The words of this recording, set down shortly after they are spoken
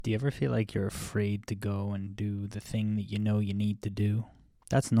Do you ever feel like you're afraid to go and do the thing that you know you need to do?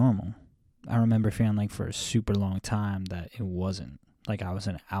 That's normal. I remember feeling like for a super long time that it wasn't. Like I was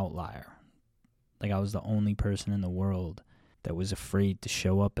an outlier. Like I was the only person in the world that was afraid to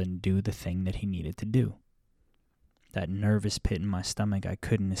show up and do the thing that he needed to do. That nervous pit in my stomach, I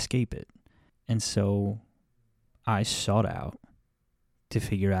couldn't escape it. And so I sought out to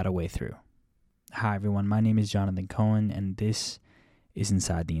figure out a way through. Hi everyone, my name is Jonathan Cohen, and this is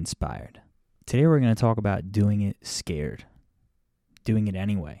Inside the Inspired. Today we're going to talk about doing it scared. Doing it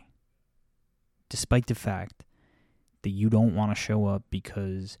anyway. Despite the fact that you don't want to show up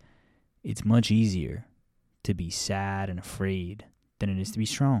because it's much easier to be sad and afraid than it is to be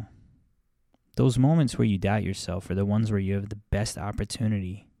strong. Those moments where you doubt yourself are the ones where you have the best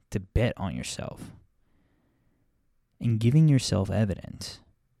opportunity to bet on yourself. And giving yourself evidence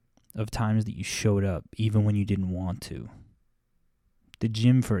of times that you showed up even when you didn't want to. The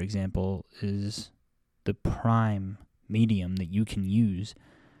gym, for example, is the prime medium that you can use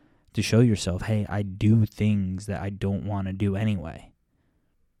to show yourself, hey, I do things that I don't want to do anyway.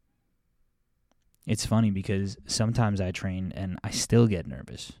 It's funny because sometimes I train and I still get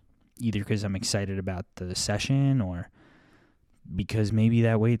nervous, either because I'm excited about the session or because maybe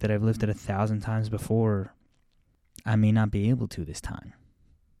that weight that I've lifted 1,000 times before, I may not be able to this time.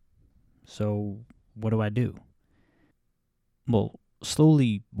 So what do? Well,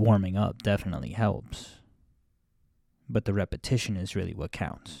 slowly warming up definitely helps, but the repetition is really what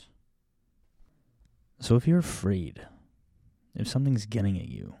counts. So if you're afraid, if something's getting at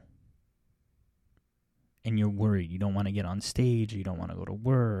you, and you're worried, you don't want to get on stage, you don't want to go to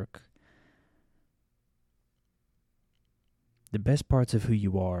work, the best parts of who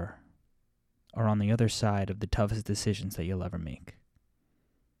you are on the other side of the toughest decisions that you'll ever make.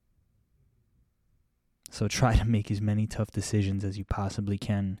 So try to make as many tough decisions as you possibly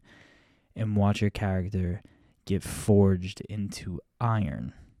can and watch your character get forged into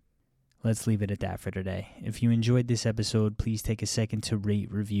iron. Let's leave it at that for today. If you enjoyed this episode, please take a second to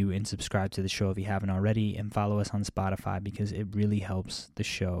rate, review, and subscribe to the show if you haven't already, and follow us on Spotify because it really helps the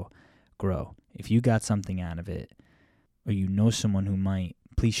show grow. If you got something out of it, or you know someone who might,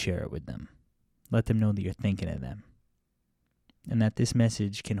 please share it with them. Let them know that you're thinking of them, and that this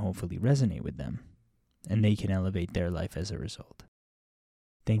message can hopefully resonate with them, and they can elevate their life as a result.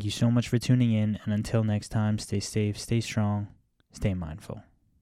 Thank you so much for tuning in, and until next time, stay safe, stay strong, stay mindful.